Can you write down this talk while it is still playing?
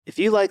If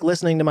you like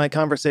listening to my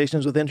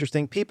conversations with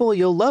interesting people,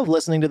 you'll love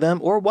listening to them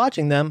or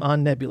watching them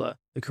on Nebula,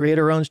 the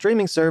creator-owned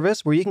streaming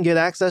service where you can get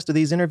access to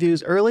these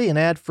interviews early and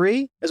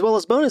ad-free, as well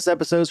as bonus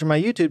episodes from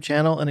my YouTube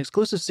channel and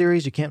exclusive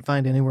series you can't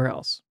find anywhere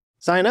else.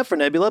 Sign up for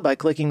Nebula by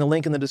clicking the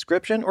link in the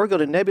description or go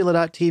to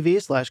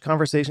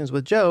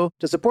nebula.tv/conversationswithjoe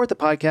to support the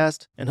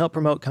podcast and help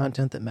promote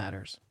content that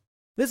matters.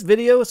 This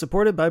video is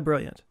supported by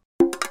Brilliant.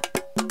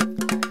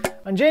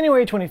 On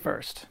January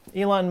 21st,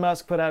 Elon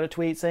Musk put out a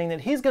tweet saying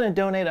that he's going to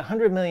donate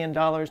 $100 million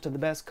to the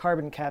best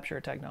carbon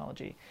capture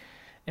technology.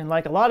 And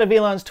like a lot of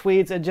Elon's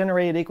tweets, it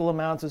generated equal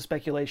amounts of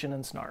speculation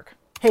and snark.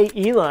 Hey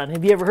Elon,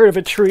 have you ever heard of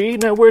a tree?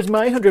 Now where's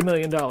my $100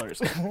 million?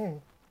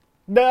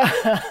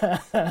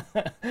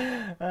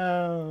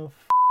 Oh,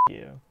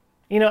 you.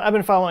 You know, I've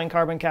been following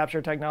carbon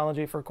capture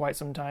technology for quite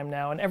some time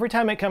now, and every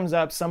time it comes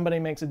up, somebody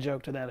makes a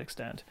joke to that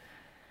extent.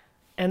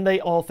 And they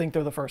all think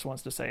they're the first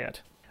ones to say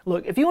it.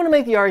 Look, if you want to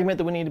make the argument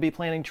that we need to be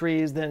planting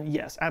trees, then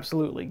yes,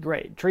 absolutely,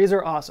 great. Trees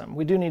are awesome.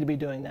 We do need to be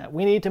doing that.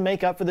 We need to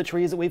make up for the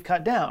trees that we've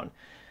cut down.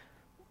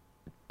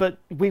 But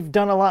we've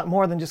done a lot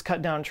more than just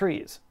cut down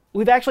trees.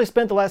 We've actually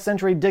spent the last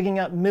century digging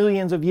up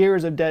millions of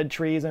years of dead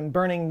trees and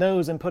burning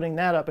those and putting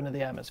that up into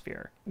the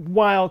atmosphere,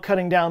 while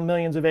cutting down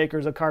millions of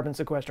acres of carbon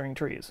sequestering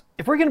trees.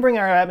 If we're going to bring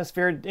our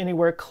atmosphere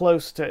anywhere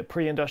close to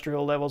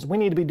pre-industrial levels, we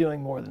need to be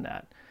doing more than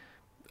that.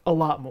 A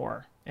lot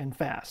more, and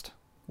fast.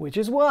 Which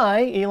is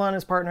why Elon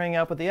is partnering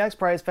up with the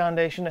XPRIZE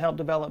Foundation to help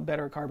develop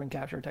better carbon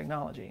capture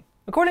technology.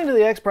 According to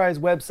the XPRIZE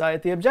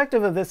website, the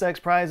objective of this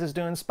XPRIZE is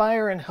to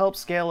inspire and help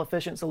scale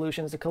efficient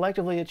solutions to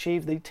collectively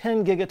achieve the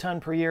 10 gigaton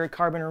per year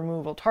carbon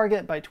removal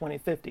target by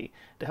 2050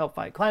 to help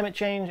fight climate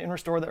change and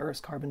restore the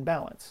Earth's carbon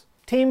balance.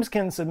 Teams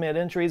can submit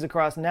entries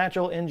across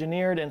natural,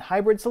 engineered, and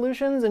hybrid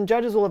solutions, and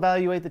judges will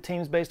evaluate the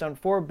teams based on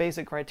 4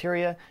 basic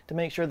criteria to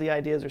make sure the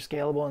ideas are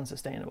scalable and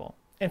sustainable.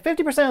 And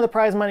 50% of the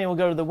prize money will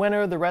go to the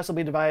winner. The rest will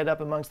be divided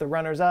up amongst the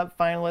runners-up,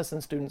 finalists,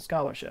 and student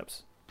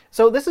scholarships.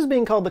 So this is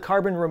being called the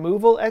Carbon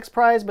Removal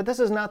XPRIZE, but this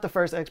is not the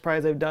first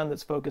XPRIZE they've done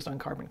that's focused on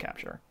carbon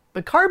capture.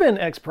 The Carbon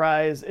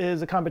XPRIZE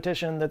is a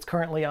competition that's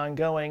currently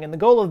ongoing, and the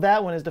goal of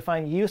that one is to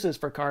find uses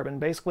for carbon,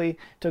 basically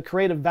to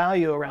create a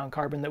value around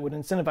carbon that would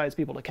incentivize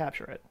people to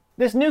capture it.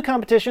 This new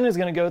competition is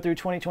going to go through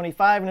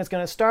 2025, and it's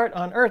going to start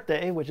on Earth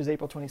Day, which is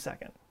April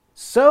 22nd.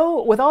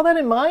 So, with all that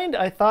in mind,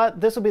 I thought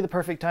this would be the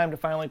perfect time to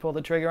finally pull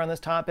the trigger on this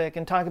topic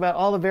and talk about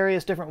all the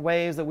various different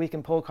ways that we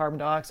can pull carbon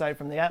dioxide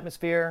from the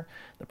atmosphere,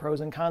 the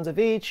pros and cons of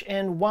each,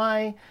 and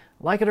why,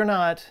 like it or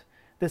not,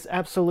 this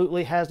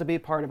absolutely has to be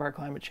part of our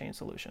climate change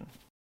solution.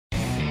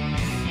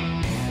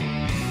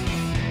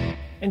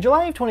 In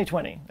July of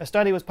 2020, a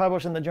study was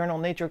published in the journal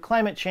Nature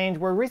Climate Change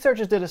where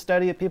researchers did a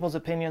study of people's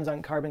opinions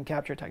on carbon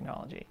capture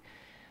technology.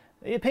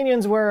 The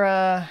opinions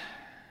were,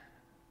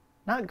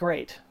 not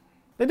great.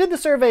 They did the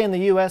survey in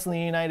the US and the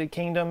United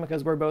Kingdom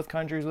because we're both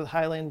countries with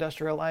highly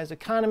industrialized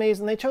economies,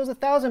 and they chose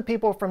 1,000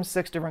 people from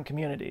 6 different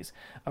communities.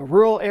 A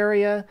rural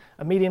area,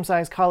 a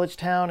medium-sized college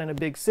town, and a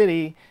big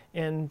city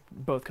in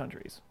both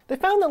countries. They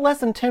found that less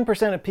than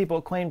 10% of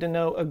people claimed to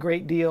know a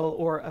great deal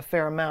or a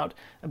fair amount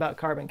about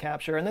carbon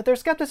capture, and that their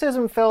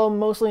skepticism fell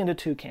mostly into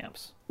 2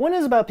 camps. One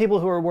is about people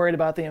who are worried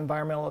about the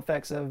environmental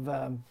effects of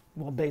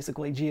well,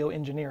 basically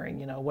geoengineering.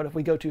 You know, what if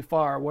we go too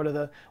far? What are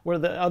the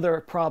other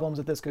problems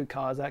that this could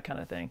cause? That kind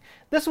of thing.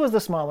 This was the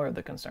smaller of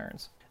the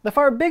concerns. The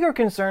far bigger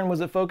concern was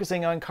that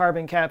focusing on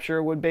carbon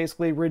capture would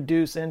basically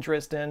reduce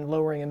interest in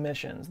lowering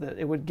emissions, that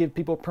it would give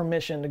people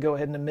permission to go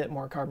ahead and emit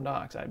more carbon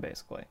dioxide,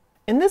 basically.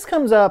 And this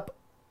comes up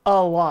a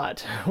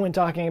lot when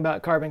talking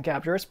about carbon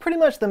capture. It's pretty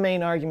much the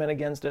main argument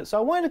against it, so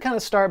I wanted to kind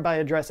of start by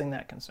addressing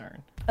that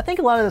concern. I think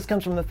a lot of this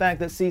comes from the fact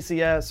that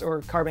CCS,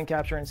 or carbon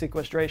capture and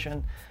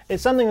sequestration,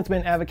 is something that's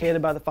been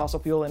advocated by the fossil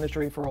fuel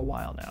industry for a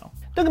while now.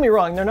 Don't get me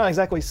wrong, they're not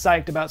exactly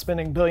psyched about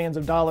spending billions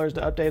of dollars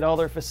to update all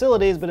their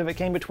facilities, but if it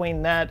came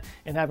between that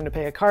and having to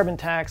pay a carbon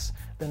tax,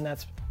 then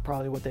that's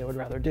probably what they would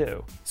rather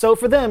do. So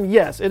for them,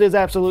 yes, it is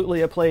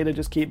absolutely a play to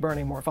just keep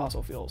burning more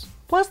fossil fuels.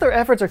 Plus their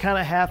efforts are kind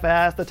of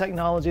half-assed. The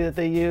technology that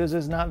they use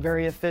is not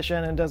very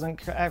efficient and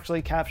doesn't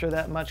actually capture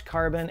that much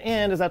carbon.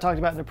 And as I talked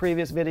about in a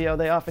previous video,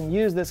 they often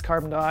use this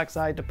carbon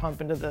dioxide to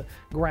pump into the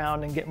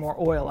ground and get more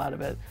oil out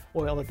of it,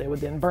 oil that they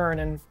would then burn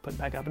and put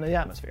back up into the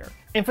atmosphere.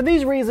 And for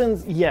these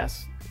reasons,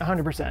 yes,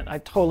 100%. I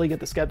totally get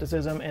the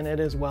skepticism, and it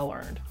is well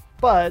earned.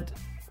 But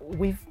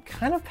we've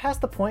kind of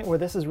passed the point where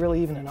this is really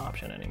even an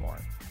option anymore.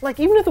 Like,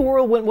 even if the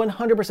world went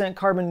 100%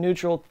 carbon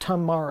neutral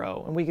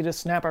tomorrow, and we could just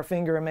snap our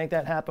finger and make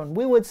that happen,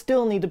 we would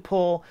still need to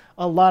pull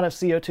a lot of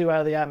CO2 out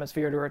of the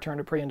atmosphere to return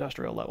to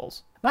pre-industrial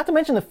levels. Not to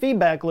mention the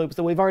feedback loops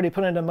that we've already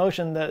put into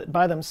motion that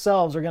by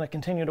themselves are going to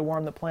continue to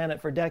warm the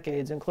planet for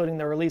decades, including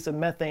the release of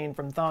methane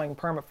from thawing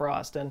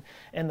permafrost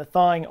and the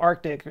thawing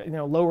Arctic,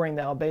 lowering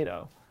the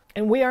albedo.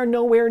 And we are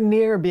nowhere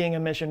near being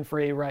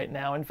emission-free right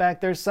now. In fact,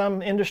 there's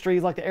some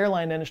industries like the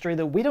airline industry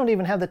that we don't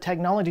even have the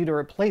technology to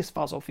replace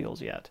fossil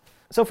fuels yet.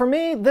 So for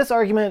me, this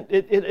argument,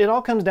 it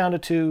all comes down to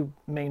 2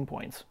 main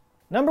points.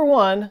 Number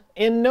 1,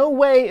 in no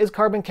way is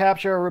carbon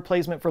capture a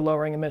replacement for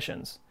lowering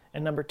emissions.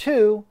 And number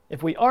 2,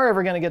 if we are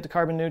ever going to get to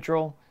carbon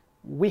neutral,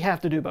 we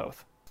have to do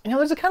both.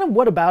 There's a kind of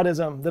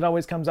whataboutism that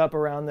always comes up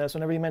around this.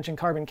 Whenever you mention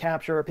carbon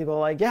capture, people are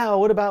like, yeah,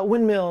 what about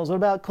windmills? What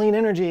about clean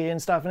energy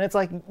and stuff? And it's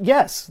like,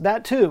 yes,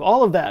 that too,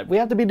 all of that. We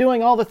have to be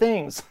doing all the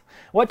things.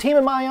 What team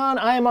am I on?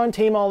 I am on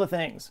team all the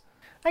things.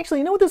 Actually,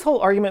 you know what this whole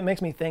argument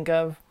makes me think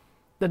of?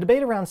 The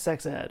debate around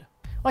sex ed.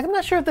 Like, I'm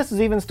not sure if this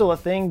is even still a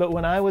thing, but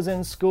when I was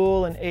in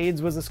school and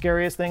AIDS was the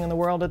scariest thing in the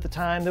world at the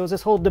time, there was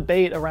this whole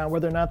debate around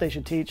whether or not they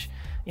should teach,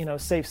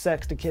 safe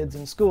sex to kids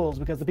in schools,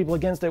 because the people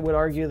against it would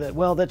argue that,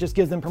 well, that just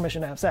gives them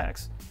permission to have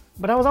sex.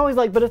 But I was always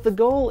like, but if the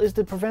goal is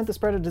to prevent the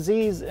spread of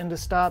disease and to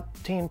stop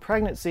teen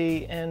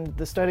pregnancy, and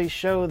the studies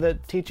show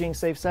that teaching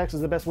safe sex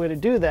is the best way to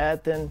do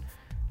that, then,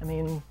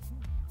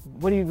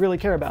 what do you really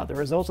care about? The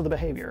results of the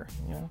behavior,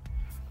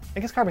 I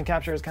guess carbon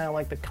capture is kind of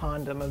like the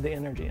condom of the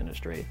energy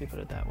industry, if you put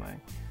it that way.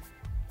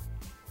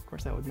 Of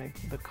course, that would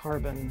make the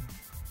carbon...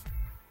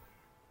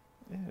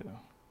 Ew.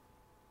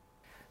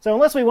 So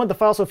unless we want the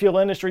fossil fuel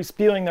industry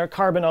spewing their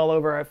carbon all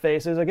over our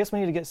faces, I guess we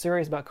need to get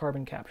serious about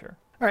carbon capture.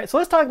 All right, so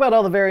let's talk about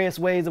all the various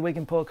ways that we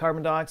can pull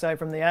carbon dioxide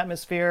from the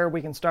atmosphere.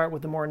 We can start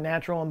with the more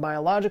natural and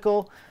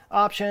biological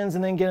options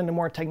and then get into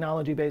more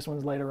technology-based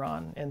ones later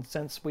on. And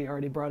since we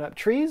already brought up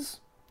trees,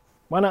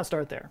 why not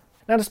start there?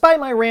 Now, despite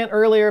my rant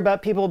earlier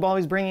about people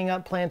always bringing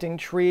up planting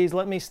trees,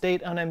 let me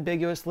state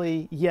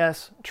unambiguously,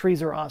 yes,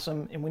 trees are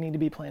awesome and we need to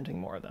be planting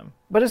more of them.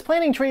 But is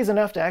planting trees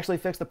enough to actually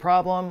fix the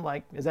problem?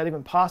 Like, is that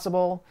even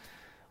possible?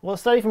 Well, a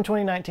study from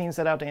 2019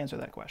 set out to answer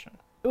that question.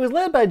 It was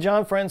led by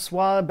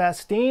Jean-Francois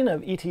Bastien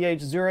of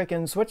ETH Zurich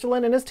in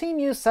Switzerland, and his team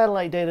used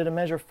satellite data to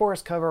measure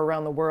forest cover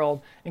around the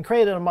world and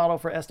created a model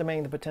for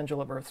estimating the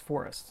potential of Earth's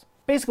forests.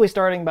 Basically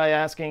starting by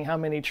asking how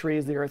many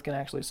trees the Earth can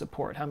actually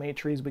support, how many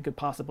trees we could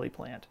possibly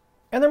plant.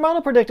 And their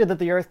model predicted that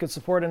the Earth could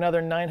support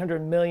another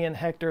 900 million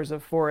hectares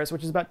of forest,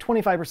 which is about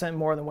 25%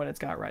 more than what it's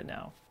got right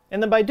now.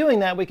 And then by doing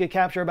that, we could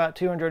capture about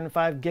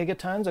 205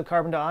 gigatons of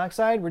carbon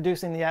dioxide,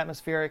 reducing the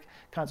atmospheric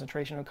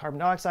concentration of carbon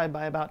dioxide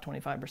by about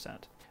 25%.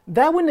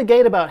 That would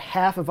negate about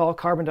half of all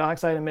carbon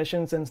dioxide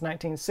emissions since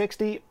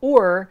 1960,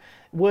 or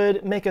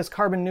would make us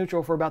carbon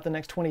neutral for about the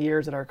next 20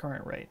 years at our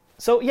current rate.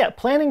 So yeah,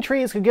 planting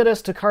trees could get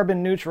us to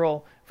carbon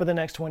neutral for the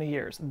next 20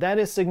 years. That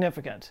is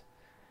significant.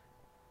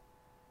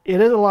 It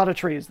is a lot of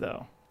trees,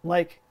 though,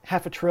 like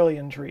 500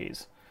 billion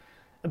trees.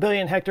 1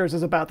 billion hectares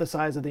is about the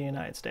size of the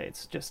United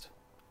States, just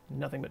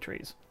nothing but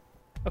trees.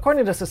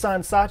 According to Sasan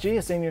Sachi,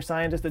 a senior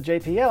scientist at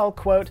JPL,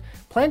 quote,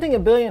 planting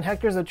 1 billion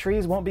hectares of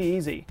trees won't be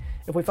easy.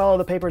 If we follow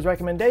the paper's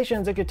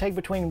recommendations, it could take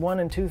between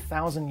 1,000 and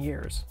 2,000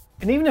 years.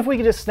 And even if we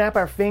could just snap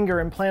our finger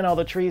and plant all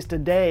the trees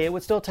today, it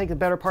would still take the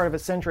better part of a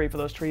century for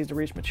those trees to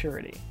reach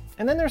maturity.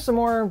 And then there's some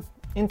more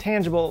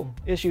intangible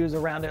issues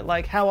around it,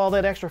 like how all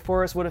that extra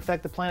forest would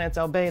affect the planet's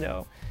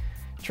albedo.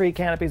 Tree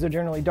canopies are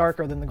generally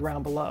darker than the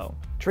ground below.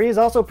 Trees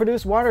also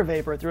produce water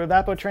vapor through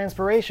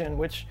evapotranspiration,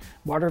 which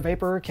water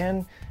vapor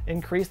can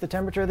increase the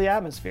temperature of the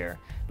atmosphere.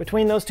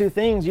 Between those two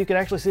things, you could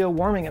actually see a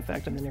warming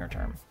effect in the near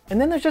term. And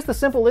then there's just the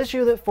simple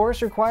issue that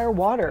forests require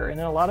water, and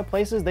in a lot of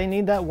places they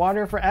need that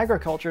water for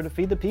agriculture to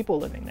feed the people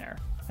living there.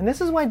 And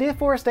this is why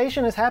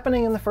deforestation is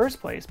happening in the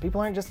first place.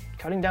 People aren't just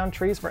cutting down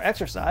trees for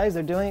exercise,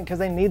 they're doing it because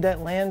they need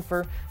that land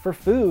for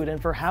food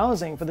and for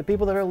housing for the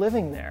people that are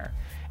living there.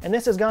 And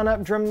this has gone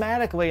up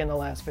dramatically in the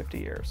last 50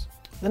 years.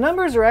 The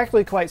numbers are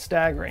actually quite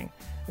staggering.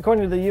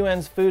 According to the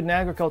UN's Food and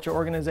Agriculture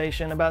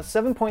Organization, about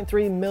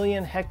 7.3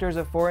 million hectares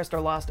of forest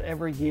are lost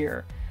every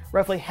year.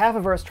 Roughly half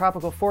of Earth's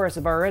tropical forests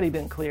have already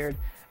been cleared,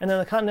 and in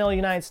the continental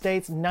United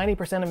States,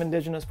 90% of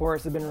indigenous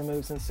forests have been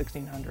removed since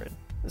 1600.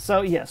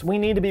 So yes, we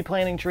need to be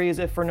planting trees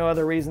if for no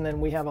other reason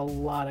than we have a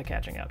lot of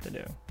catching up to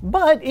do.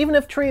 But even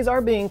if trees are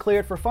being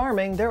cleared for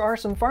farming, there are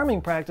some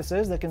farming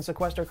practices that can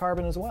sequester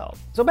carbon as well.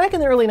 So back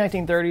in the early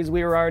 1930s,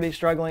 we were already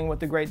struggling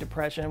with the Great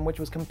Depression, which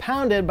was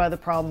compounded by the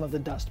problem of the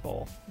Dust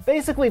Bowl.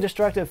 Basically,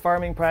 destructive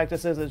farming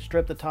practices that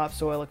stripped the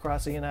topsoil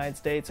across the United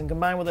States and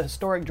combined with a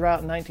historic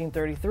drought in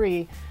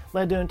 1933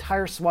 led to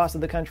entire swaths of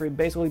the country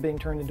basically being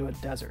turned into a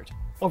desert.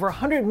 Over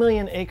 100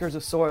 million acres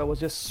of soil was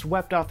just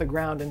swept off the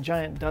ground in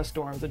giant dust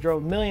storms that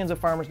drove millions of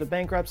farmers to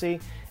bankruptcy,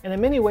 and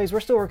in many ways we're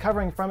still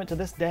recovering from it to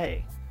this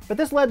day. But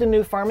this led to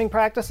new farming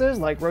practices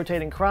like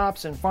rotating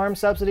crops and farm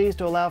subsidies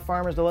to allow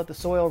farmers to let the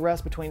soil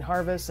rest between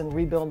harvests and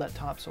rebuild that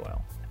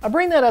topsoil. I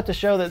bring that up to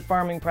show that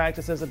farming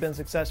practices have been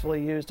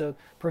successfully used to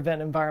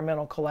prevent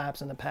environmental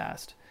collapse in the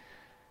past.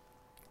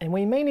 And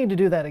we may need to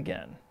do that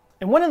again.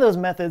 And one of those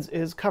methods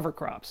is cover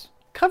crops.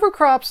 Cover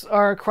crops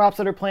are crops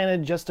that are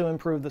planted just to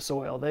improve the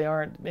soil. They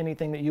aren't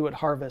anything that you would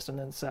harvest and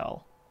then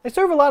sell. They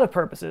serve a lot of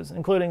purposes,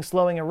 including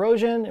slowing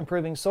erosion,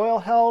 improving soil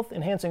health,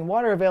 enhancing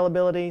water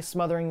availability,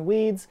 smothering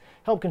weeds,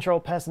 help control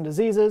pests and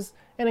diseases,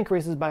 and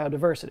increases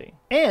biodiversity.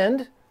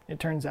 And, it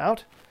turns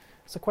out,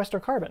 sequester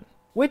carbon,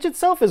 which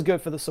itself is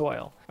good for the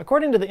soil.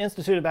 According to the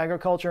Institute of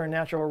Agriculture and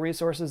Natural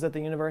Resources at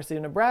the University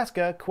of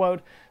Nebraska,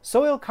 quote,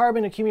 soil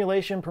carbon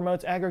accumulation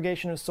promotes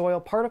aggregation of soil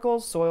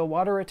particles, soil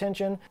water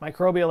retention,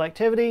 microbial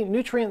activity,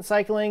 nutrient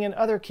cycling, and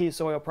other key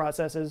soil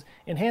processes,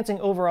 enhancing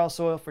overall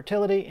soil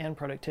fertility and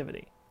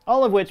productivity,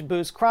 all of which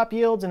boosts crop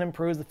yields and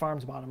improves the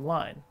farm's bottom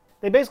line.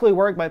 They basically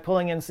work by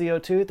pulling in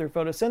CO2 through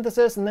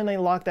photosynthesis, and then they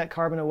lock that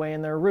carbon away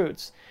in their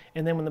roots.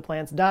 And then when the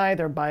plants die,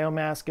 their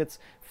biomass gets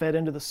fed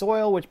into the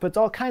soil, which puts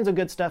all kinds of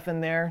good stuff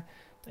in there,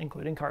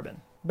 including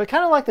carbon. But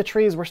kind of like the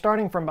trees, we're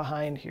starting from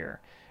behind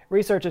here.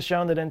 Research has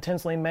shown that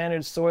intensely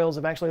managed soils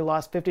have actually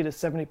lost 50 to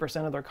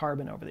 70% of their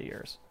carbon over the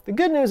years. The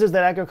good news is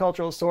that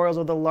agricultural soils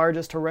are the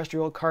largest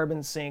terrestrial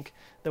carbon sink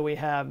that we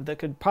have that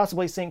could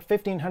possibly sink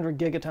 1,500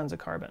 gigatons of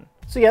carbon.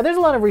 So yeah, there's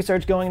a lot of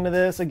research going into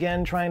this,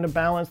 again, trying to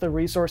balance the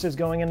resources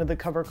going into the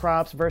cover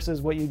crops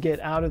versus what you get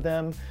out of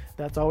them.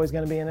 That's always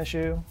going to be an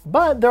issue.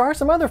 But there are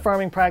some other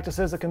farming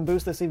practices that can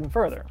boost this even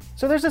further.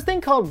 So there's this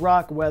thing called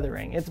rock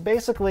weathering. It's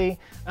basically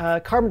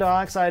carbon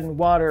dioxide and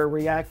water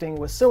reacting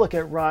with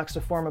silicate rocks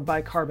to form a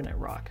bicarbonate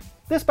rock.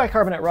 This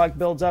bicarbonate rock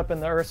builds up in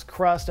the Earth's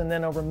crust, and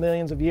then over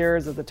millions of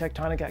years as the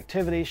tectonic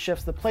activity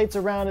shifts the plates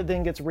around, it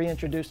then gets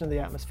reintroduced into the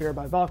atmosphere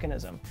by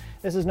volcanism.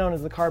 This is known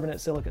as the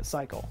carbonate-silicate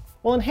cycle.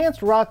 Well,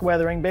 enhanced rock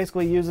weathering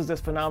basically uses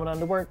this phenomenon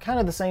to work kind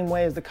of the same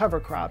way as the cover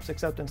crops,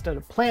 except instead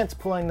of plants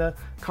pulling the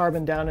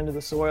carbon down into the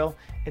soil,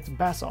 it's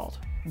basalt.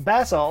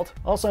 Basalt,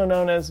 also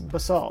known as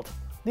basalt.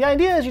 The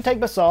idea is you take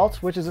basalt,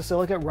 which is a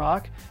silicate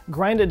rock,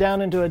 grind it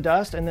down into a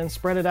dust, and then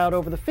spread it out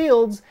over the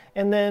fields,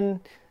 and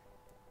then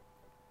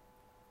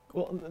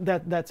well,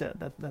 that's it.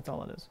 That's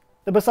all it is.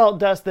 The basalt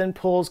dust then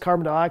pulls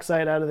carbon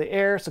dioxide out of the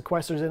air,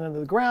 sequesters it into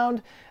the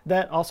ground.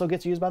 That also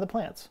gets used by the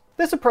plants.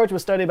 This approach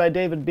was studied by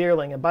David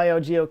Bierling, a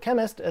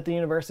biogeochemist at the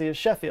University of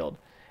Sheffield.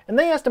 And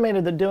they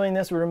estimated that doing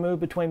this would remove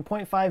between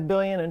 0.5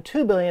 billion and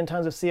 2 billion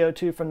tons of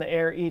CO2 from the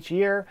air each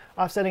year,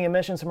 offsetting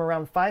emissions from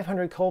around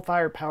 500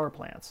 coal-fired power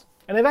plants.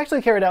 And they've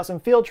actually carried out some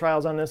field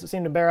trials on this that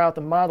seem to bear out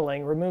the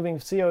modeling, removing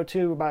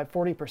CO2 by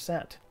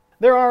 40%.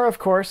 There are, of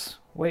course,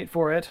 wait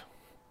for it,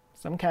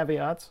 some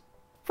caveats.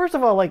 First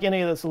of all, like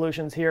any of the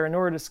solutions here, in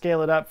order to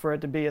scale it up for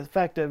it to be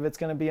effective, it's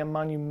going to be a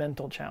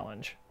monumental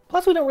challenge.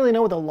 Plus, we don't really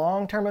know what the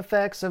long-term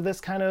effects of this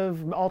kind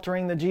of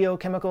altering the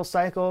geochemical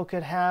cycle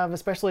could have,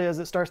 especially as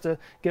it starts to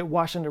get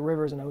washed into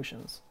rivers and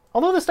oceans.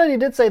 Although the study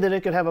did say that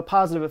it could have a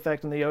positive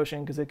effect in the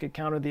ocean because it could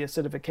counter the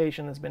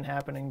acidification that's been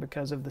happening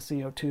because of the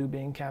CO2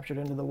 being captured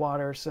into the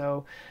water,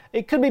 so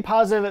it could be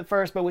positive at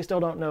first, but we still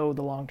don't know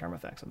the long-term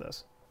effects of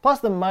this. Plus,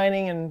 the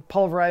mining and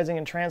pulverizing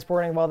and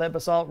transporting of all that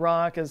basalt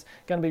rock is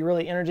going to be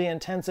really energy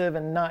intensive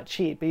and not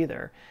cheap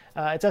either.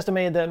 It's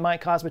estimated that it might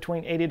cost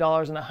between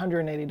 $80 and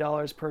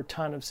 $180 per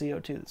ton of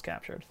CO2 that's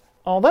captured.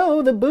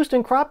 Although the boost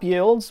in crop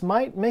yields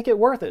might make it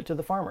worth it to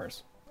the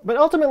farmers. But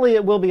ultimately,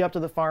 it will be up to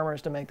the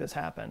farmers to make this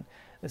happen.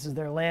 This is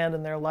their land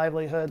and their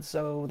livelihood,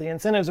 so the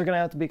incentives are going to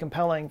have to be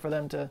compelling for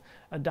them to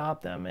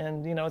adopt them.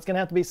 And, it's going to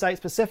have to be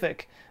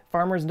site-specific.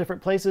 Farmers in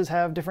different places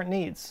have different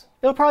needs.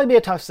 It'll probably be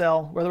a tough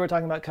sell, whether we're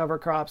talking about cover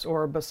crops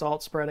or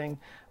basalt spreading.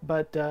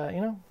 But,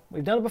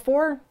 we've done it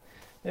before.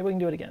 Maybe we can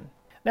do it again.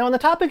 Now, on the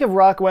topic of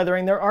rock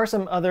weathering, there are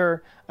some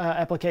other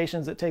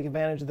applications that take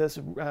advantage of this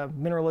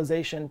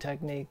mineralization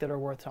technique that are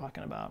worth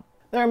talking about.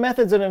 There are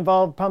methods that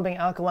involve pumping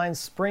alkaline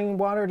spring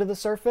water to the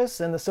surface,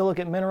 and the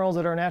silicate minerals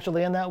that are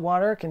naturally in that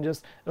water can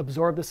just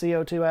absorb the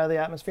CO2 out of the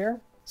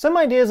atmosphere. Some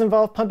ideas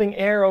involve pumping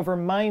air over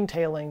mine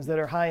tailings that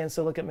are high in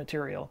silicate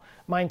material.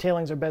 Mine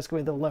tailings are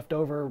basically the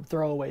leftover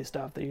throwaway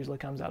stuff that usually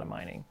comes out of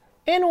mining.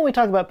 And when we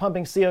talk about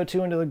pumping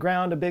CO2 into the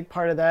ground, a big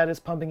part of that is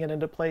pumping it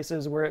into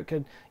places where it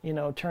could,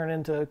 turn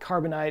into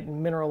carbonite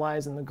and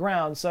mineralize in the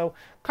ground. So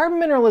carbon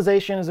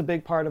mineralization is a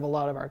big part of a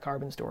lot of our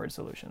carbon storage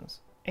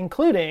solutions,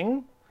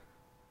 including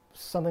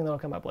something that'll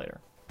come up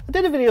later. I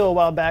did a video a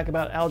while back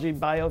about algae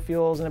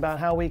biofuels and about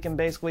how we can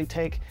basically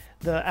take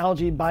the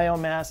algae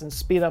biomass and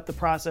speed up the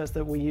process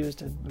that we use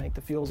to make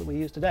the fuels that we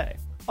use today.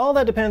 All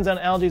that depends on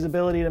algae's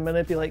ability to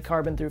manipulate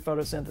carbon through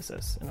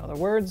photosynthesis. In other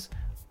words,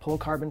 pull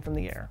carbon from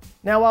the air.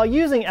 Now, while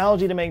using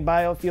algae to make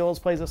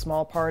biofuels plays a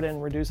small part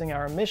in reducing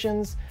our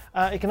emissions,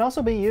 it can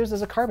also be used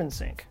as a carbon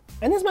sink.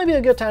 And this might be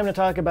a good time to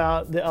talk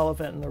about the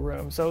elephant in the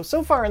room. So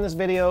far in this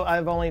video,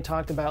 I've only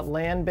talked about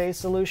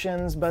land-based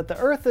solutions, but the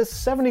Earth is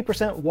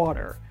 70%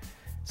 water.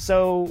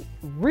 So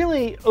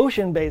really,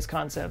 ocean-based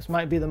concepts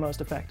might be the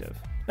most effective.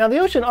 Now, the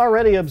ocean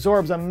already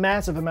absorbs a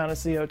massive amount of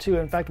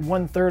CO2. In fact,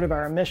 1/3 of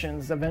our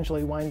emissions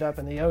eventually wind up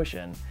in the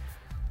ocean.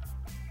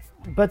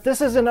 But this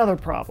is another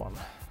problem.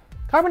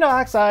 Carbon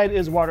dioxide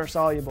is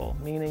water-soluble,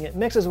 meaning it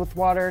mixes with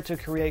water to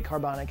create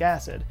carbonic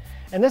acid.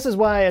 And this is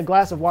why a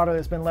glass of water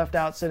that's been left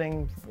out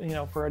sitting,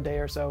 for a day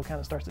or so kind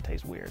of starts to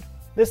taste weird.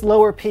 This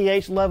lower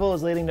pH level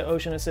is leading to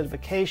ocean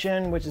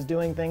acidification, which is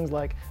doing things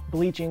like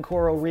bleaching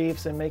coral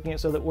reefs and making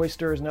it so that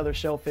oysters and other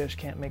shellfish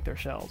can't make their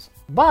shells.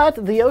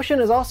 But the ocean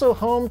is also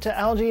home to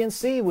algae and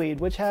seaweed,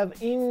 which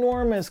have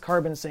enormous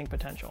carbon sink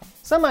potential.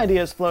 Some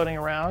ideas floating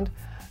around,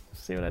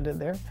 see what I did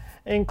there,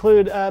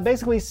 include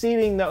basically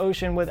seeding the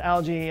ocean with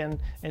algae and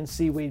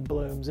seaweed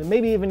blooms, and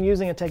maybe even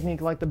using a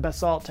technique like the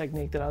basalt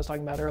technique that I was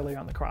talking about earlier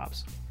on the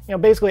crops.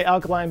 Basically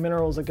alkaline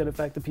minerals that could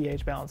affect the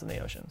pH balance in the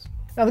oceans.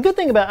 Now, the good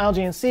thing about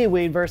algae and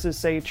seaweed versus,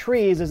 say,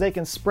 trees is they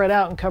can spread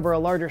out and cover a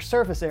larger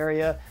surface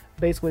area,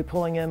 basically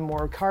pulling in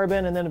more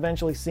carbon and then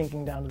eventually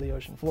sinking down to the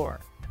ocean floor.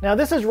 Now,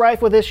 this is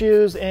rife with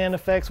issues and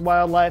affects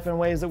wildlife in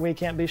ways that we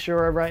can't be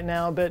sure of right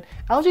now, but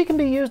algae can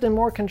be used in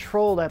more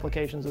controlled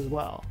applications as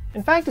well.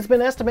 In fact, it's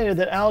been estimated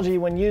that algae,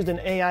 when used in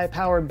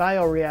AI-powered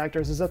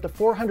bioreactors, is up to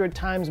 400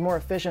 times more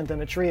efficient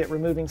than a tree at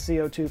removing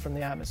CO2 from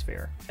the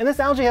atmosphere. And this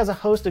algae has a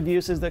host of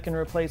uses that can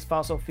replace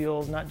fossil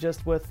fuels, not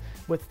just with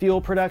fuel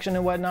production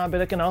and whatnot,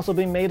 but it can also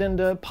be made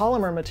into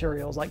polymer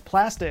materials like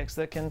plastics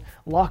that can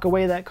lock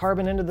away that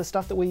carbon into the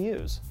stuff that we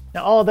use.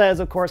 Now, all of that is,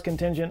 of course,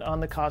 contingent on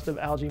the cost of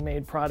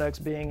algae-made products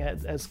being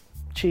as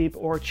cheap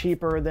or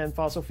cheaper than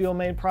fossil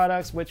fuel-made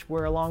products, which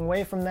we're a long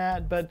way from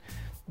that, but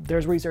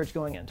there's research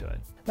going into it.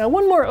 Now,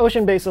 one more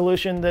ocean-based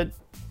solution that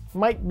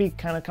might be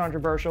kind of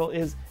controversial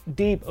is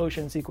deep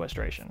ocean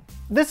sequestration.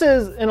 This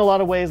is, in a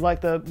lot of ways,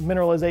 like the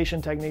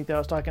mineralization technique that I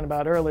was talking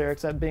about earlier,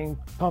 except being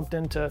pumped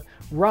into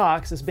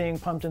rocks is being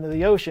pumped into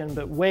the ocean,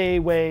 but way,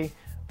 way,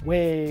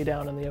 way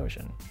down in the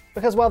ocean.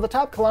 Because while the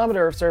top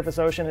kilometer of surface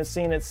ocean has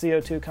seen its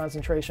CO2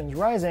 concentrations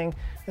rising,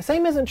 the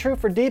same isn't true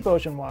for deep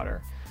ocean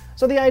water.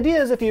 So the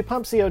idea is if you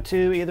pump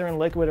CO2 either in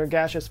liquid or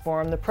gaseous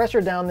form, the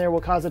pressure down there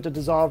will cause it to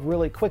dissolve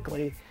really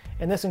quickly,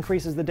 and this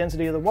increases the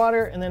density of the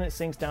water, and then it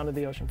sinks down to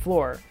the ocean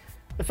floor.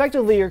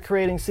 Effectively, you're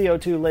creating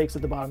CO2 lakes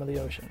at the bottom of the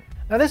ocean.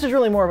 Now, this is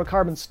really more of a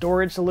carbon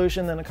storage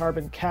solution than a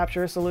carbon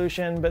capture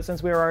solution, but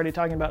since we were already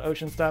talking about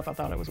ocean stuff, I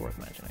thought it was worth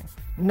mentioning.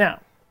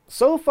 Now,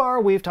 so far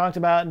we've talked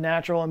about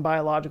natural and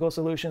biological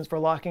solutions for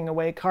locking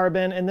away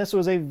carbon, and this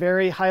was a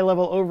very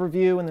high-level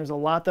overview, and there's a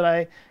lot that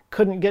I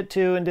couldn't get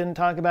to and didn't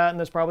talk about, and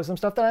there's probably some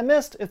stuff that I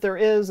missed. If there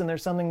is, and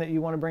there's something that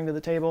you want to bring to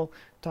the table,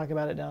 talk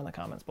about it down in the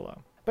comments below.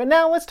 But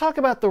now let's talk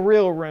about the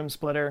real room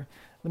splitter,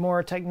 the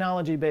more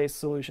technology-based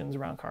solutions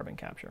around carbon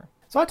capture.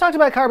 So I talked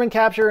about carbon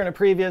capture in a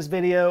previous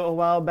video a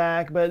while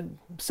back, but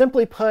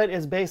simply put,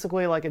 it's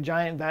basically like a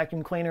giant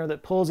vacuum cleaner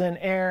that pulls in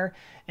air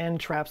and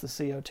traps the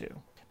CO2.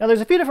 Now,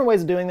 there's a few different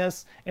ways of doing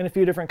this, and a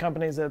few different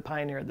companies that have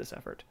pioneered this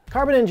effort.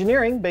 Carbon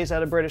Engineering, based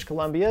out of British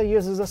Columbia,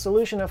 uses a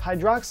solution of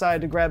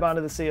hydroxide to grab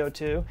onto the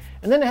CO2,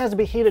 and then it has to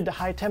be heated to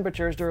high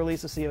temperatures to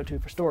release the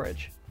CO2 for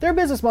storage. Their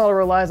business model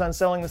relies on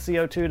selling the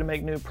CO2 to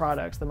make new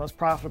products, the most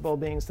profitable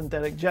being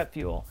synthetic jet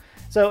fuel.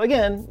 So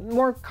again,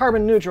 more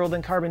carbon neutral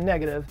than carbon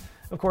negative.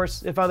 Of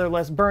course, if other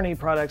less burny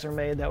products are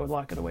made, that would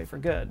lock it away for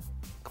good.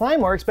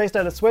 Climeworks, based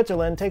out of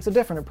Switzerland, takes a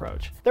different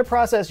approach. Their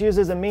process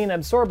uses amine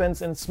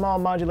absorbents in small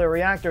modular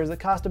reactors that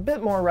cost a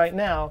bit more right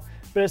now,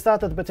 but it's thought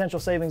that the potential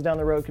savings down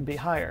the road could be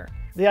higher.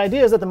 The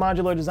idea is that the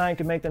modular design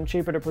could make them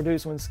cheaper to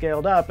produce when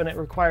scaled up, and it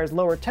requires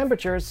lower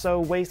temperatures so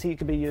waste heat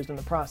could be used in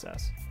the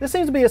process. This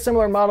seems to be a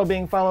similar model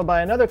being followed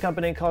by another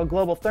company called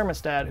Global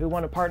Thermostat, who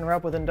want to partner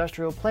up with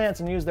industrial plants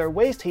and use their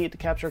waste heat to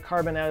capture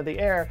carbon out of the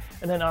air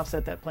and then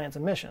offset that plant's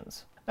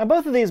emissions. Now,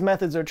 both of these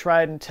methods are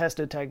tried and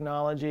tested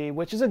technology,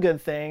 which is a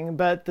good thing,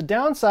 but the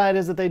downside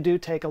is that they do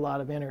take a lot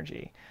of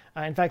energy.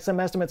 In fact, some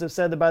estimates have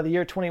said that by the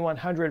year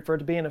 2100, for it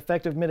to be an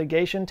effective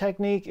mitigation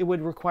technique, it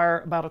would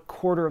require about a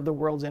quarter of the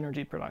world's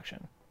energy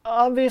production.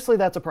 Obviously,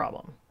 that's a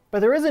problem.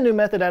 But there is a new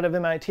method out of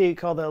MIT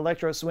called the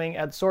electroswing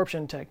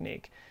adsorption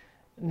technique.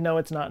 No,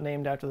 it's not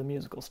named after the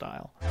musical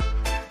style.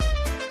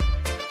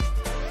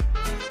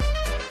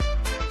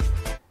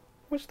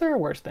 Which there are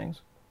worse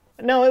things.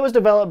 No, it was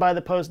developed by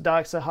the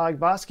postdoc Sahag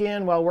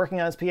Baskian while working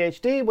on his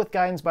PhD with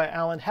guidance by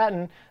Alan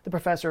Hatton, the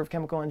professor of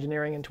chemical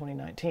engineering in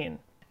 2019.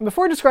 And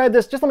before I describe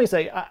this, just let me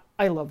say,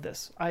 I love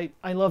this. I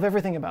love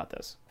everything about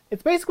this.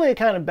 It's basically a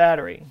kind of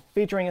battery,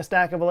 featuring a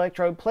stack of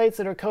electrode plates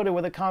that are coated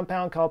with a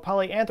compound called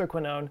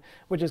polyanthraquinone,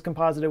 which is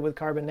composited with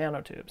carbon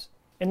nanotubes.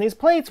 And these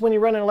plates, when you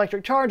run an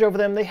electric charge over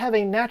them, they have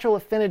a natural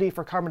affinity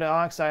for carbon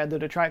dioxide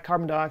that attract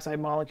carbon dioxide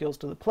molecules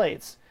to the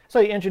plates. So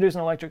you introduce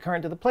an electric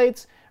current to the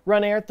plates,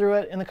 run air through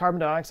it, and the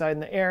carbon dioxide in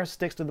the air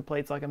sticks to the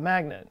plates like a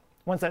magnet.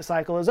 Once that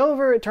cycle is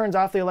over, it turns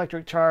off the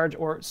electric charge,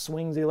 or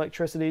swings the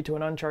electricity to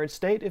an uncharged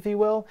state, if you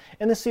will,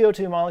 and the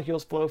CO2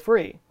 molecules flow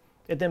free.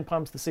 It then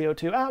pumps the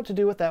CO2 out to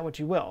do with that what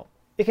you will.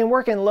 It can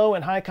work in low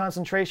and high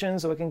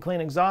concentrations, so it can clean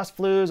exhaust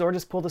flues or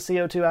just pull the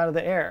CO2 out of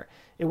the air.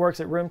 It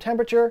works at room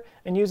temperature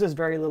and uses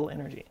very little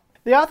energy.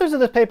 The authors of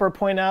this paper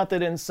point out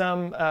that in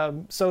some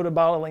soda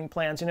bottling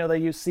plants, they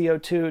use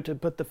CO2 to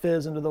put the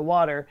fizz into the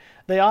water.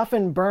 They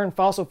often burn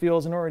fossil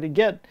fuels in order to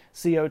get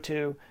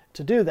CO2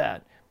 to do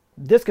that.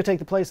 This could take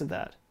the place of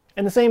that.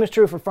 And the same is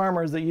true for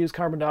farmers that use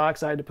carbon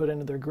dioxide to put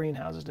into their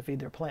greenhouses to feed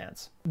their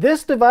plants.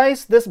 This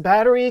device, this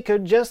battery,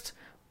 could just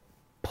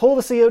pull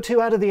the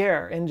CO2 out of the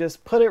air and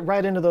just put it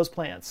right into those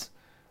plants.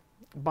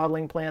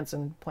 Bottling plants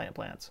and plant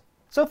plants.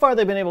 So far,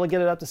 they've been able to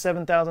get it up to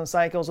 7,000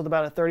 cycles with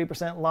about a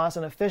 30% loss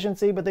in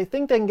efficiency, but they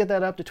think they can get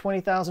that up to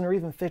 20,000 or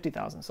even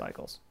 50,000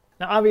 cycles.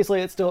 Now,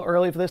 obviously, it's still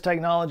early for this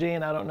technology,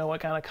 and I don't know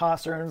what kind of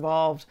costs are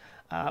involved.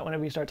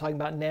 Whenever you start talking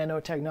about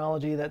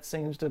nanotechnology, that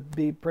seems to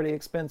be pretty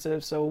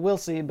expensive, so we'll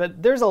see.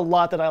 But there's a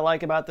lot that I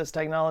like about this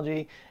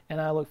technology, and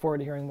I look forward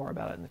to hearing more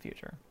about it in the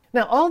future.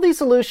 Now, all these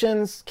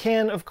solutions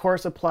can, of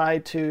course, apply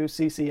to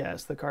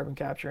CCS, the carbon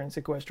capture and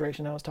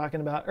sequestration I was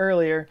talking about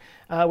earlier,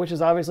 which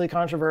is obviously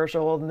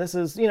controversial. And this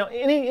is,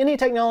 any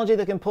technology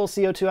that can pull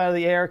CO2 out of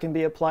the air can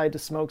be applied to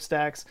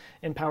smokestacks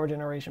and power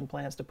generation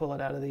plants to pull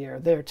it out of the air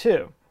there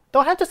too. Though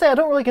I have to say, I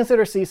don't really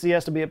consider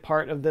CCS to be a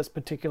part of this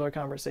particular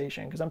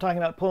conversation, because I'm talking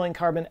about pulling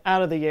carbon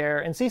out of the air,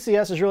 and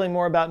CCS is really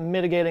more about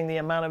mitigating the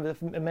amount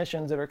of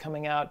emissions that are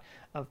coming out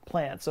of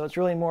plants. So it's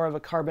really more of a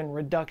carbon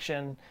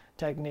reduction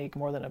technique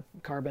more than a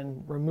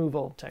carbon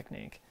removal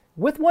technique.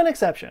 With one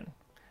exception.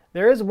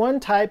 There is one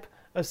type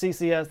of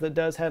CCS that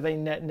does have a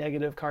net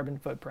negative carbon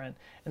footprint,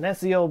 and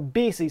that's the old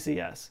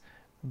BCCS,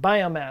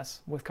 biomass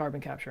with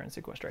carbon capture and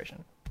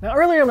sequestration. Now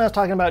earlier when I was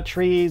talking about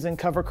trees and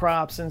cover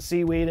crops and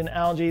seaweed and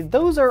algae,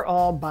 those are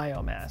all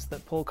biomass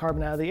that pull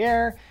carbon out of the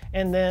air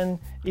and then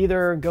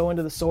either go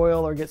into the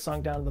soil or get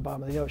sunk down to the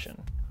bottom of the ocean.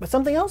 But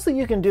something else that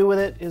you can do with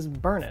it is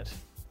burn it.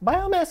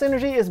 Biomass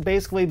energy is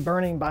basically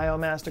burning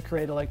biomass to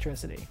create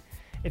electricity.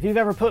 If you've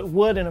ever put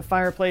wood in a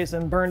fireplace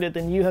and burned it,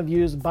 then you have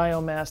used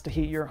biomass to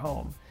heat your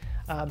home.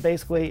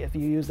 Basically, if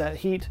you use that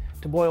heat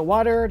to boil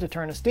water, to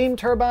turn a steam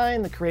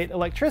turbine, to create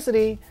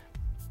electricity,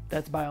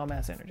 that's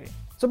biomass energy.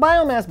 So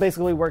biomass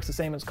basically works the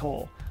same as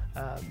coal,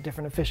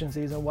 different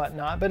efficiencies and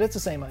whatnot, but it's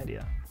the same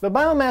idea. But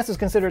biomass is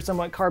considered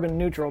somewhat carbon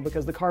neutral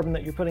because the carbon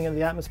that you're putting in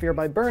the atmosphere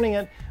by burning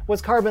it was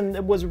carbon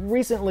that was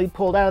recently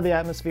pulled out of the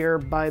atmosphere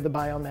by the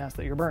biomass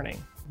that you're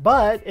burning.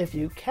 But if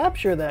you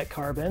capture that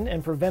carbon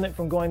and prevent it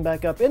from going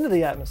back up into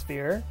the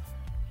atmosphere,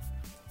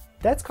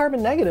 that's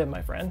carbon negative,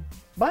 my friend.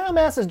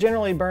 Biomass is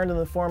generally burned in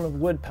the form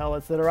of wood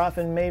pellets that are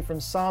often made from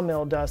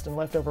sawmill dust and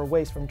leftover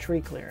waste from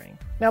tree clearing.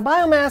 Now,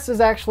 biomass is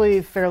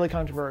actually fairly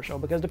controversial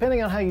because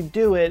depending on how you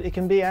do it, it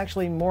can be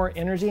actually more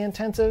energy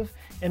intensive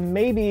and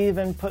maybe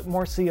even put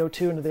more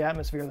CO2 into the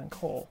atmosphere than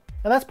coal.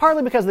 And that's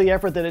partly because of the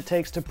effort that it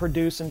takes to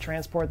produce and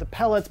transport the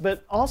pellets,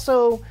 but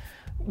also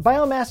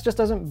biomass just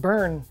doesn't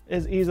burn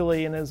as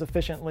easily and as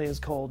efficiently as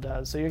coal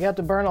does. So you have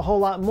to burn a whole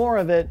lot more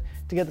of it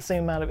to get the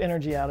same amount of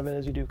energy out of it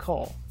as you do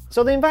coal.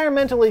 So the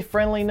environmentally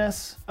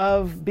friendliness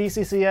of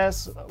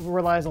BCCS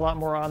relies a lot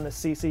more on the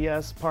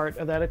CCS part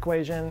of that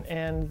equation,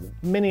 and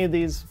many of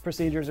these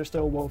procedures are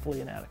still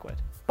woefully inadequate.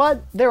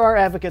 But there are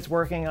advocates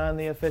working on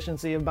the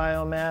efficiency of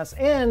biomass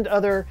and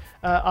other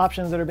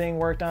options that are being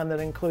worked on that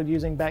include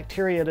using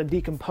bacteria to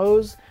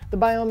decompose the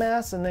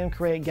biomass and then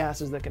create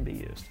gases that can be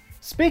used.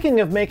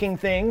 Speaking of making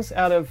things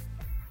out of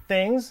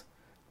things,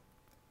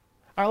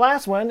 our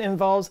last one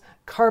involves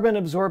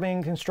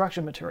carbon-absorbing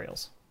construction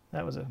materials.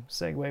 That was a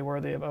segue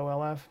worthy of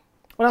OLF.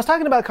 When I was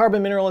talking about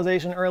carbon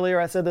mineralization earlier,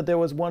 I said that there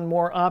was one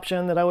more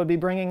option that I would be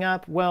bringing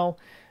up. Well,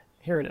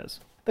 here it is.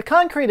 The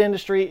concrete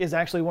industry is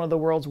actually one of the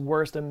world's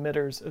worst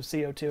emitters of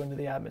CO2 into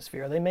the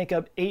atmosphere. They make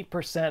up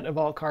 8% of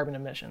all carbon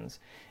emissions.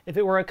 If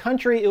it were a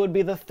country, it would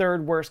be the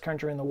third worst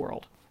country in the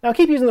world. Now, I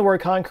keep using the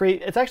word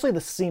concrete. It's actually the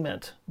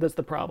cement that's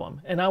the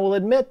problem. And I will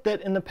admit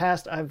that in the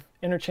past, I've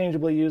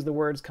interchangeably used the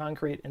words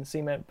concrete and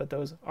cement, but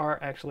those are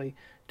actually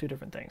two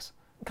different things.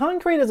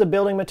 Concrete as a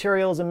building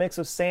material is a mix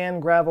of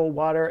sand, gravel,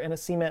 water, and a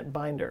cement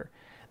binder.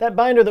 That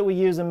binder that we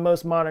use in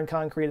most modern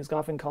concrete is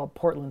often called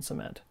Portland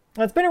cement.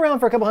 Now, it's been around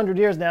for a couple hundred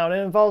years now, and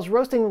it involves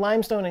roasting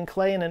limestone and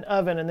clay in an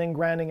oven and then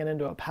grinding it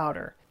into a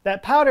powder.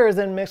 That powder is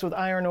then mixed with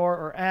iron ore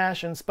or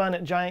ash and spun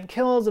at giant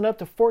kilns at up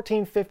to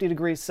 1450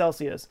 degrees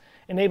Celsius,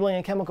 enabling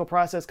a chemical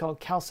process called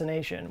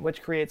calcination,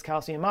 which creates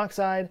calcium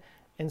oxide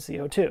and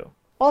CO2.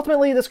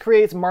 Ultimately, this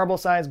creates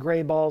marble-sized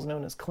gray balls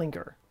known as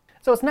clinker.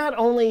 So it's not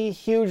only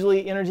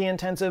hugely energy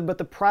intensive, but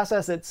the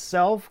process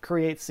itself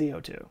creates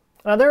CO2.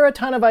 Now, there are a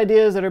ton of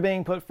ideas that are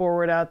being put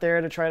forward out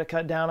there to try to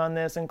cut down on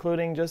this,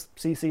 including just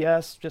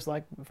CCS, just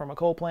like from a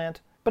coal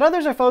plant. But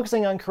others are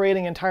focusing on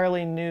creating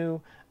entirely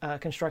new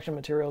construction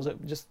materials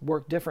that just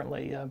work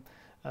differently,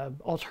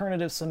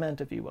 alternative cement,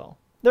 if you will.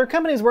 There are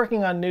companies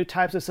working on new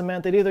types of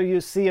cement that either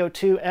use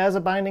CO2 as a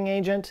binding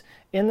agent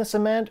in the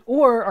cement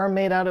or are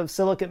made out of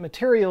silicate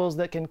materials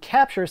that can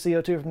capture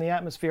CO2 from the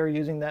atmosphere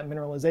using that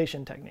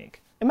mineralization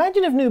technique.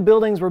 Imagine if new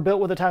buildings were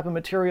built with a type of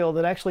material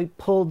that actually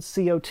pulled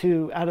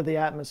CO2 out of the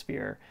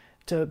atmosphere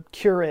to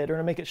cure it or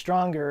to make it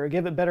stronger or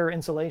give it better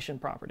insulation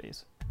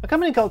properties. A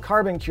company called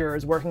CarbonCure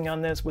is working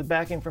on this with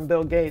backing from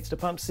Bill Gates to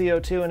pump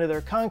CO2 into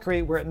their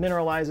concrete where it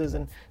mineralizes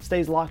and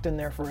stays locked in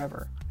there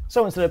forever.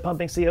 So instead of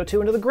pumping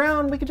CO2 into the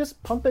ground, we could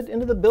just pump it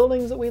into the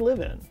buildings that we live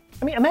in.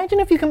 I mean, imagine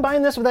if you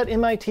combine this with that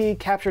MIT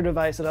capture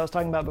device that I was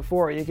talking about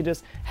before. You could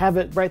just have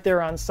it right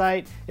there on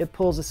site. It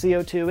pulls the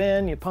CO2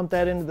 in, you pump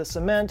that into the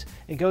cement,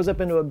 it goes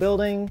up into a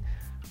building,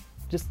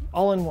 just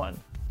all in one.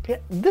 Yeah,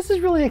 this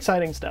is really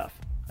exciting stuff.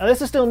 Now,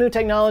 this is still new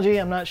technology.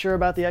 I'm not sure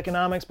about the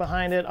economics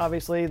behind it.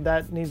 Obviously,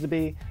 that needs to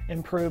be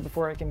improved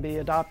before it can be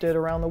adopted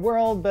around the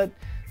world, but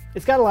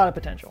it's got a lot of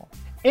potential.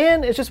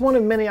 And it's just one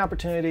of many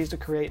opportunities to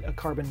create a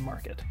carbon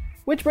market.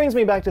 Which brings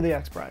me back to the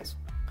X Prize.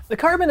 The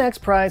Carbon X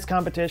Prize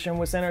competition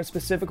was centered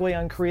specifically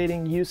on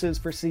creating uses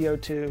for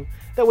CO2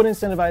 that would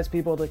incentivize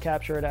people to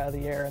capture it out of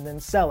the air and then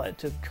sell it,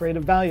 to create a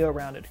value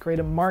around it, to create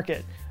a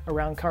market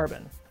around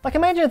carbon. Like,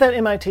 imagine if that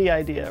MIT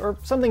idea, or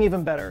something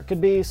even better,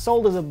 could be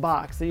sold as a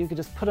box that you could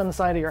just put on the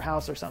side of your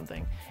house or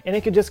something, and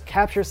it could just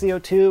capture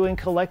CO2 and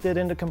collect it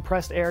into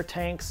compressed air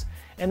tanks,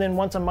 and then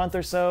once a month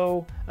or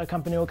so, a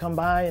company will come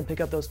by and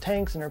pick up those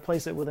tanks and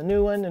replace it with a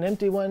new one, an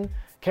empty one,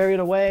 carry it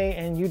away,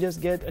 and you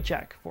just get a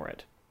check for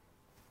it.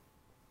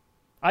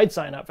 I'd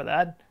sign up for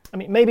that. I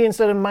mean, maybe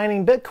instead of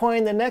mining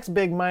Bitcoin, the next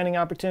big mining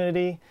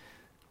opportunity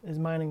is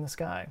mining the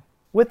sky.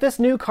 With this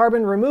new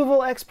carbon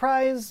removal X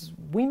Prize,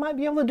 we might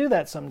be able to do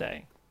that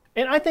someday.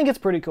 And I think it's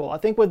pretty cool. I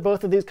think with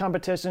both of these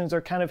competitions, they're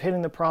kind of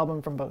hitting the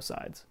problem from both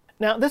sides.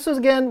 Now, this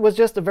was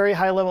just a very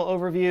high-level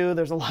overview.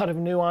 There's a lot of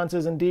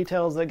nuances and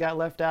details that got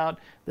left out.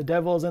 The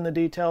devil's in the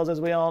details, as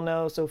we all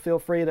know, so feel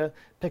free to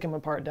pick them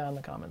apart down in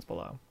the comments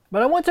below.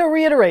 But I want to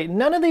reiterate,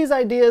 none of these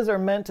ideas are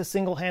meant to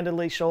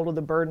single-handedly shoulder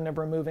the burden of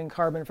removing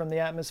carbon from the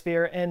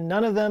atmosphere, and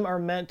none of them are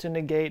meant to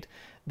negate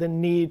the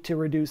need to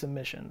reduce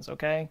emissions,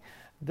 okay?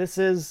 This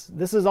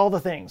is all the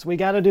things. We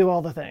got to do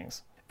all the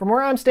things. From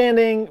where I'm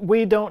standing,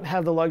 we don't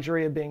have the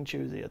luxury of being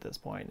choosy at this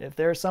point. If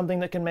there's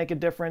something that can make a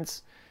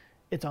difference,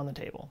 it's on the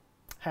table.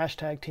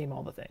 Hashtag team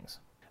all the things.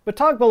 But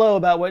talk below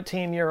about what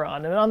team you're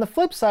on. And on the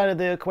flip side of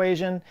the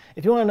equation,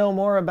 if you want to know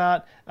more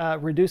about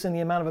reducing the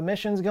amount of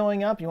emissions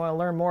going up, you want to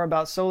learn more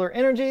about solar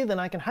energy, then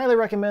I can highly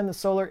recommend the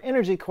Solar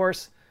Energy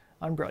course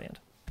on Brilliant.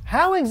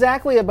 How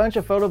exactly a bunch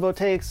of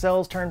photovoltaic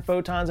cells turn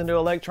photons into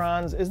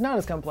electrons is not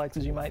as complex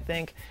as you might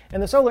think,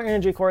 and the Solar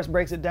Energy course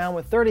breaks it down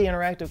with 30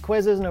 interactive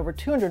quizzes and over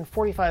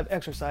 245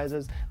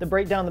 exercises that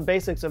break down the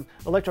basics of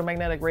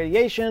electromagnetic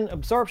radiation,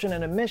 absorption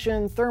and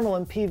emission, thermal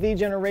and PV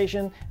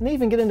generation, and they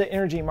even get into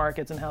energy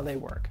markets and how they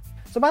work.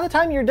 So by the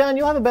time you're done,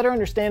 you'll have a better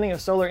understanding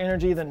of solar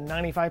energy than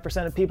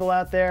 95% of people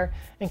out there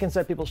and can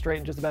set people straight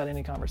in just about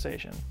any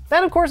conversation.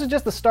 That, of course, is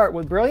just the start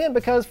with Brilliant,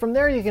 because from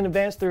there you can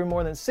advance through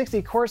more than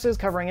 60 courses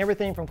covering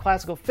everything from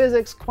classical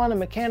physics, quantum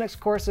mechanics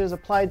courses,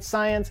 applied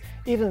science,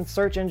 even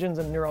search engines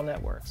and neural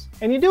networks.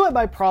 And you do it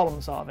by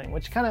problem solving,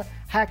 which kind of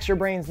hacks your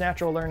brain's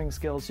natural learning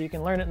skills so you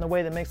can learn it in the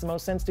way that makes the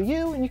most sense to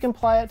you and you can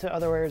apply it to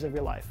other areas of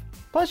your life.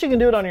 Plus, you can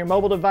do it on your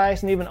mobile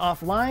device and even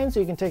offline, so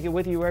you can take it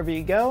with you wherever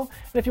you go.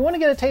 And if you want to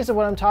get a taste of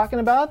what I'm talking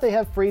about, they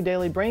have free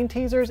daily brain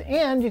teasers,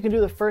 and you can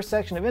do the first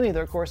section of any of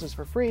their courses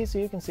for free so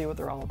you can see what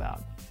they're all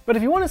about. But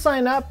if you want to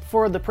sign up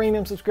for the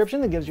premium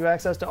subscription that gives you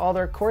access to all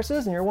their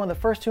courses, and you're one of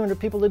the first 200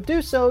 people to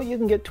do so, you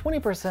can get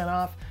 20%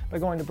 off by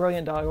going to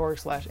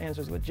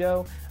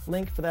brilliant.org/answerswithjoe.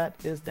 Link for that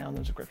is down in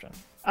the description.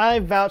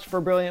 I've vouched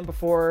for Brilliant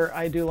before.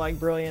 I do like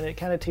Brilliant. It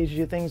kind of teaches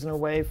you things in a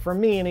way, for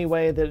me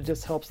anyway, that it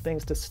just helps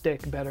things to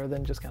stick better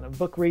than just kind of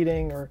book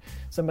reading or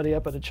somebody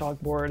up at a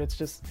chalkboard. It's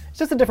just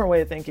a different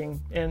way of thinking,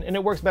 and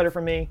it works better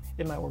for me.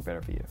 It might work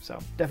better for you. So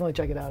definitely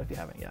check it out if you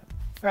haven't yet.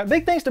 All right,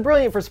 big thanks to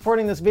Brilliant for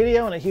supporting this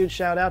video, and a huge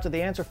shout out to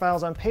the Answer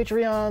Files on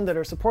Patreon that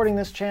are supporting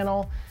this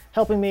channel,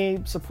 helping me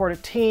support a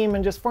team,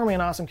 and just forming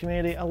an awesome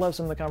community. I love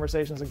some of the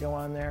conversations that go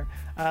on there.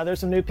 There's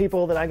some new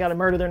people that I got to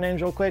murder their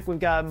names real quick. We've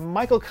got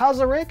Michael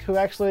Kozarick, who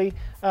actually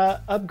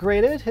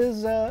upgraded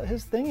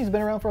his thing. He's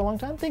been around for a long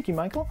time. Thank you,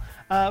 Michael.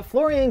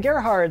 Florian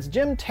Gerhards,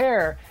 Jim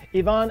Terr,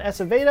 Yvonne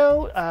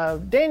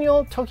Acevedo,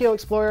 Daniel, Tokyo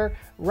Explorer,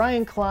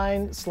 Ryan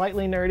Klein,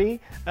 Slightly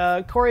Nerdy,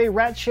 Corey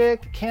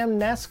Ratchick, Cam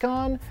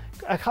Nascon,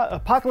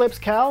 Apocalypse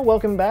Cal,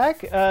 welcome back,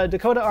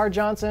 Dakota R.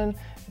 Johnson,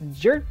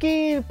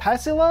 Jerky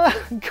Pasila,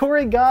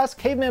 Corey Goss,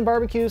 Caveman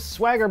Barbecue,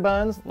 Swagger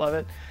Buns, love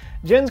it,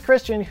 Jens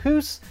Christian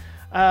Hoos,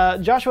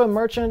 Joshua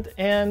Merchant,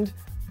 and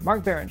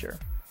Mark Behringer.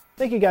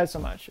 Thank you guys so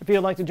much. If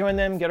you'd like to join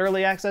them, get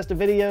early access to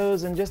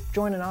videos, and just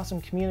join an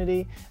awesome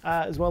community,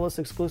 as well as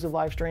exclusive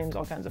live streams,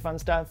 all kinds of fun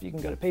stuff, you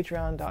can go to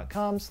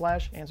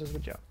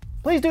patreon.com/answerswithjoe.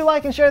 Please do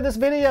like and share this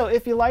video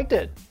if you liked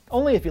it.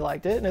 Only if you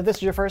liked it. And if this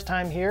is your first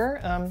time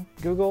here,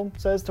 Google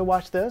says to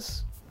watch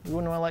this. You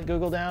wouldn't want to let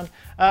Google down.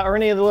 Or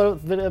any of the little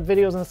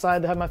videos on the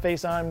side that have my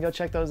face on them, go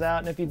check those out.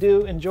 And if you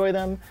do enjoy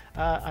them,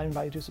 I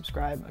invite you to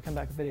subscribe. I come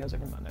back with videos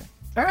every Monday.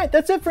 All right,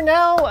 that's it for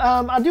now.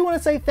 I do want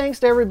to say thanks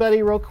to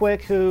everybody real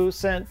quick who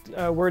sent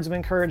words of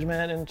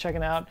encouragement and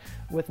checking out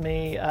with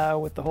me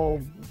with the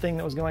whole thing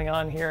that was going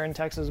on here in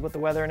Texas with the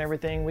weather and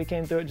everything. We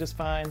came through it just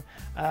fine,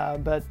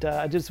 but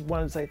I just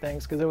wanted to say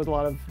thanks because there was a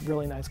lot of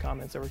really nice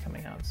comments that were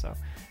coming out. So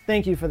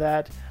thank you for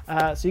that.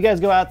 So you guys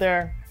go out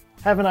there,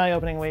 have an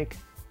eye-opening week,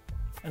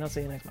 and I'll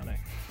see you next Monday.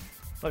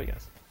 Love you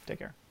guys. Take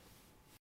care.